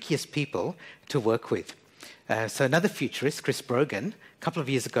the trickiest people to work with. So another futurist, Chris Brogan, a couple of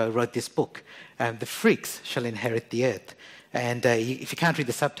years ago wrote this book, The Freaks Shall Inherit the Earth. And if you can't read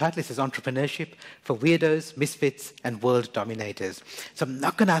the subtitle, it says Entrepreneurship for Weirdos, Misfits, and World Dominators. So I'm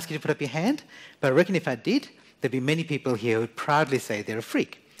not going to ask you to put up your hand, but I reckon if I did, there'd be many people here who would proudly say they're a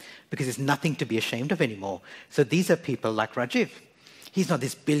freak because there's nothing to be ashamed of anymore. So these are people like Rajiv. He's not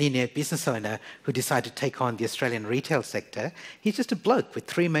this billionaire business owner who decided to take on the Australian retail sector. He's just a bloke with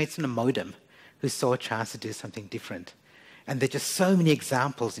 3 mates and a modem who saw a chance to do something different. And there are just so many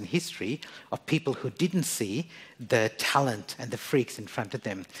examples in history of people who didn't see the talent and the freaks in front of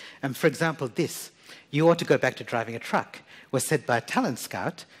them. For example, this, "You ought to go back to driving a truck," was said by a talent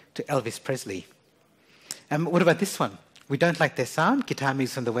scout to Elvis Presley. What about this one? "We don't like their sound, guitar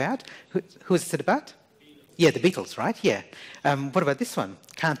music on the way out." Who was it said about? Yeah, the Beatles, right? Yeah. What about this one?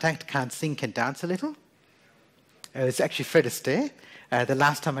 "Can't act, can't sing, can dance a little." It was actually Fred Astaire. The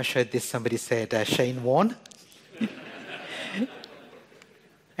last time I showed this, somebody said Shane Warne.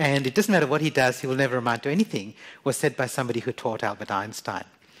 And it doesn't matter what he does, he will never amount to anything, was said by somebody who taught Albert Einstein.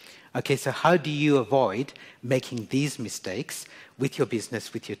 Okay, so how do you avoid making these mistakes with your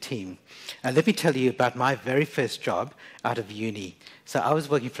business, with your team? Let me tell you about my very first job out of uni. So I was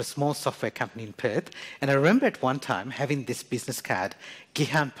working for a small software company in Perth, and I remember at one time having this business card,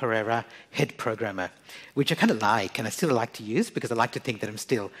 Gihan Perera, head programmer, which I kind of like, and I still like to use because I like to think that I'm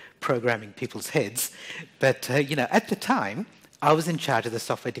still programming people's heads. But, at the time, I was in charge of the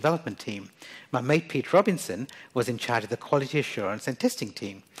software development team. My mate Pete Robinson was in charge of the quality assurance and testing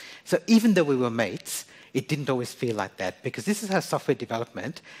team. So even though we were mates, it didn't always feel like that because this is how software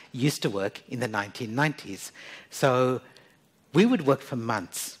development used to work in the 1990s. So we would work for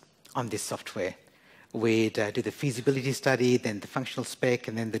months on this software. We'd do the feasibility study, then the functional spec,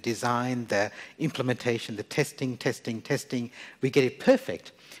 and then the design, the implementation, the testing. We get it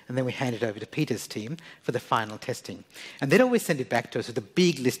perfect. And then we hand it over to Peter's team for the final testing. And they'd always send it back to us with a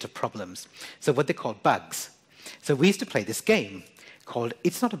big list of problems. So what they call bugs. So we used to play this game called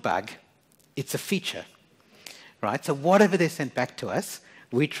It's Not a Bug, It's a Feature. Right? So whatever they sent back to us,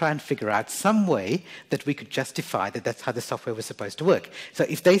 we try and figure out some way that we could justify that that's how the software was supposed to work. So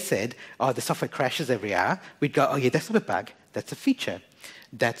if they said, oh, the software crashes every hour, we'd go, oh yeah, that's not a bug, that's a feature.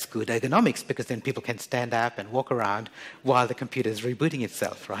 That's good ergonomics because then people can stand up and walk around while the computer is rebooting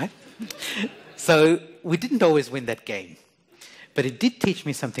itself, right? So we didn't always win that game. But it did teach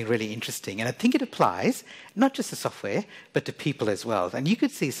me something really interesting. And I think it applies not just to software, but to people as well. And you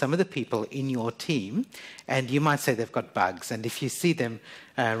could see some of the people in your team, and you might say they've got bugs. And if you see them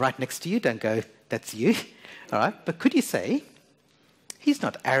right next to you, don't go, that's you. All right? But could you say, he's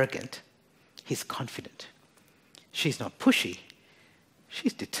not arrogant, he's confident. She's not pushy,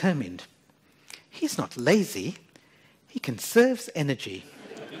 she's determined. He's not lazy, he conserves energy.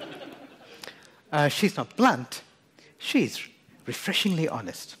 She's not blunt, she's refreshingly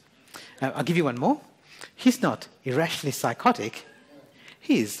honest. I'll give you one more. He's not irrationally psychotic,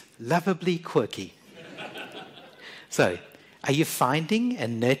 he's lovably quirky. So, are you finding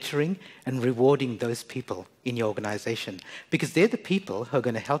and nurturing and rewarding those people in your organization? Because they're the people who are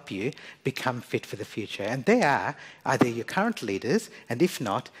going to help you become fit for the future. And they are either your current leaders, and if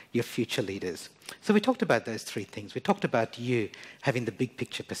not, your future leaders. So we talked about those three things. We talked about you having the big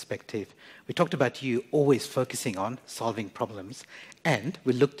picture perspective. We talked about you always focusing on solving problems. And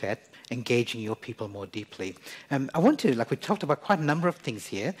we looked at engaging your people more deeply. I want to, we talked about quite a number of things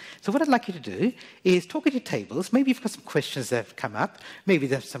here. So what I'd like you to do is talk at your tables. Maybe you've got some questions that have come up. Maybe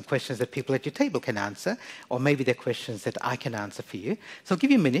there's some questions that people at your table can answer, or maybe they're questions that I can answer for you. So I'll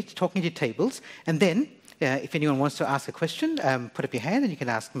give you a minute talking at your tables, and then if anyone wants to ask a question, put up your hand and you can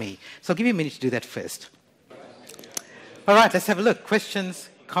ask me. So I'll give you a minute to do that first. All right, let's have a look. Questions,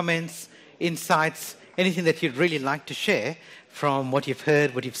 comments, insights, anything that you'd really like to share from what you've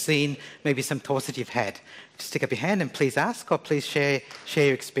heard, what you've seen, maybe some thoughts that you've had. Just stick up your hand and please ask, or please share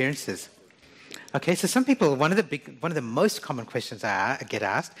your experiences. Okay, so some people, one of the most common questions I get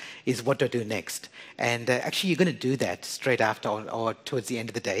asked is, what do I do next? And actually, you're going to do that straight after or towards the end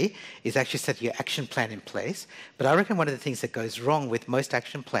of the day, is actually set your action plan in place. But I reckon one of the things that goes wrong with most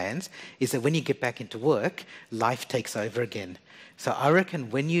action plans is that when you get back into work, life takes over again. So I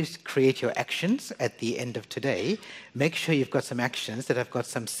reckon when you create your actions at the end of today, make sure you've got some actions that have got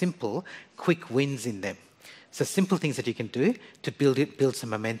some simple, quick wins in them. So simple things that you can do to build some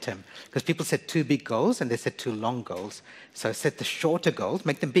momentum. Because people set too big goals and they set too long goals. So set the shorter goals,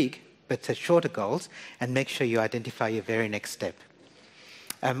 make them big, but set shorter goals, and make sure you identify your very next step.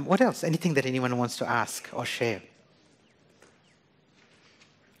 What else? Anything that anyone wants to ask or share?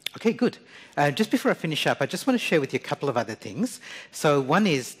 Okay, good. Just before I finish up, I just want to share with you a couple of other things. So one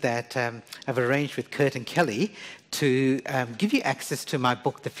is that I've arranged with Kurt and Kelly to give you access to my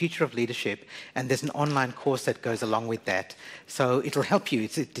book, The Future of Leadership, and there's an online course that goes along with that. So it'll help you.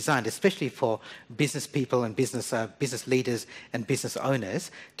 It's designed especially for business people and business leaders and business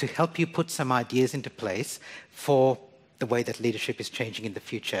owners to help you put some ideas into place for the way that leadership is changing in the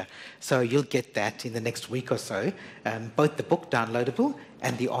future. So you'll get that in the next week or so, both the book downloadable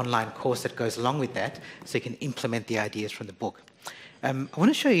and the online course that goes along with that, so you can implement the ideas from the book. I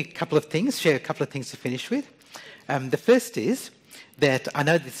want to show you a couple of things, share a couple of things to finish with. The first is that I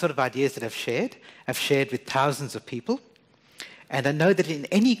know the sort of ideas that I've shared with thousands of people, and I know that in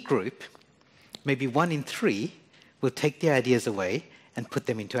any group, maybe 1 in 3 will take the ideas away and put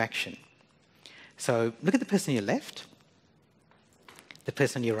them into action. So look at the person on your left, the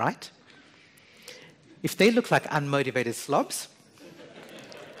person on your right. If they look like unmotivated slobs,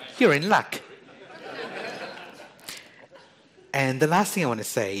 you're in luck. And the last thing I want to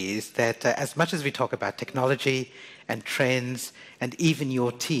say is that as much as we talk about technology and trends and even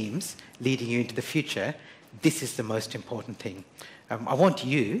your teams leading you into the future, this is the most important thing. I want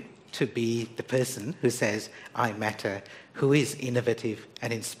you to be the person who says, I matter, who is innovative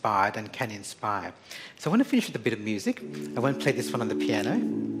and inspired and can inspire. So I want to finish with a bit of music. I won't play this one on the piano.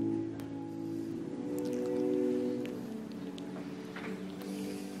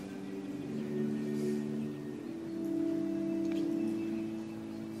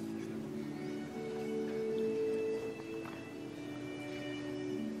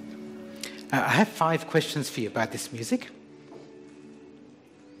 I have 5 questions for you about this music.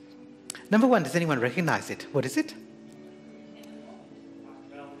 Number 1, does anyone recognize it? What is it?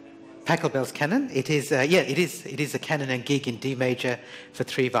 Pachelbel's canon. It is, it is a canon and gig in D major for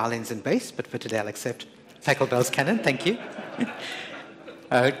 3 violins and bass, but for today I'll accept Pachelbel's canon. Thank you.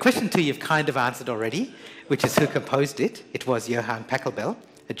 Question 2 you've kind of answered already, which is who composed it. It was Johann Pachelbel,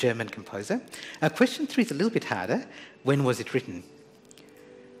 a German composer. Question 3 is a little bit harder. When was it written?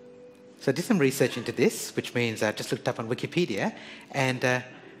 So I did some research into this, which means I just looked up on Wikipedia, and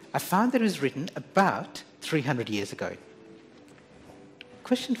I found that it was written about 300 years ago.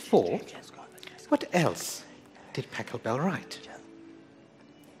 Question 4, what else did Pachelbel write?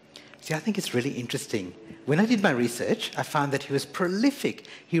 See, I think it's really interesting. When I did my research, I found that he was prolific.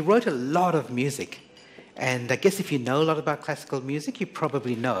 He wrote a lot of music. And I guess if you know a lot about classical music, you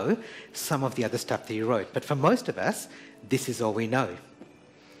probably know some of the other stuff that he wrote. But for most of us, this is all we know.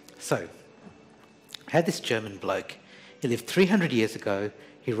 So, I had this German bloke. He lived 300 years ago.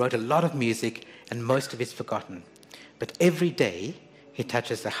 He wrote a lot of music, and most of it's forgotten. But every day, he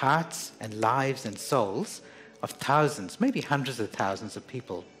touches the hearts and lives and souls of thousands, maybe hundreds of thousands of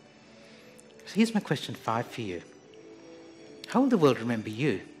people. So here's my question 5 for you. How will the world remember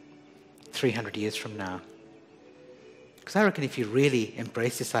you 300 years from now? Because I reckon if you really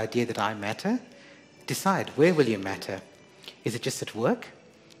embrace this idea that I matter, decide, where will you matter? Is it just at work?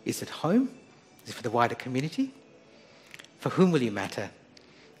 Is it home? Is it for the wider community? For whom will you matter?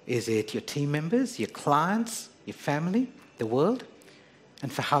 Is it your team members, your clients, your family, the world?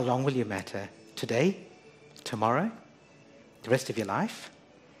 And for how long will you matter? Today? Tomorrow? The rest of your life?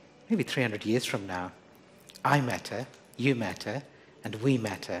 Maybe 300 years from now. I matter, you matter, and we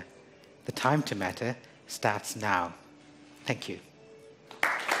matter. The time to matter starts now. Thank you.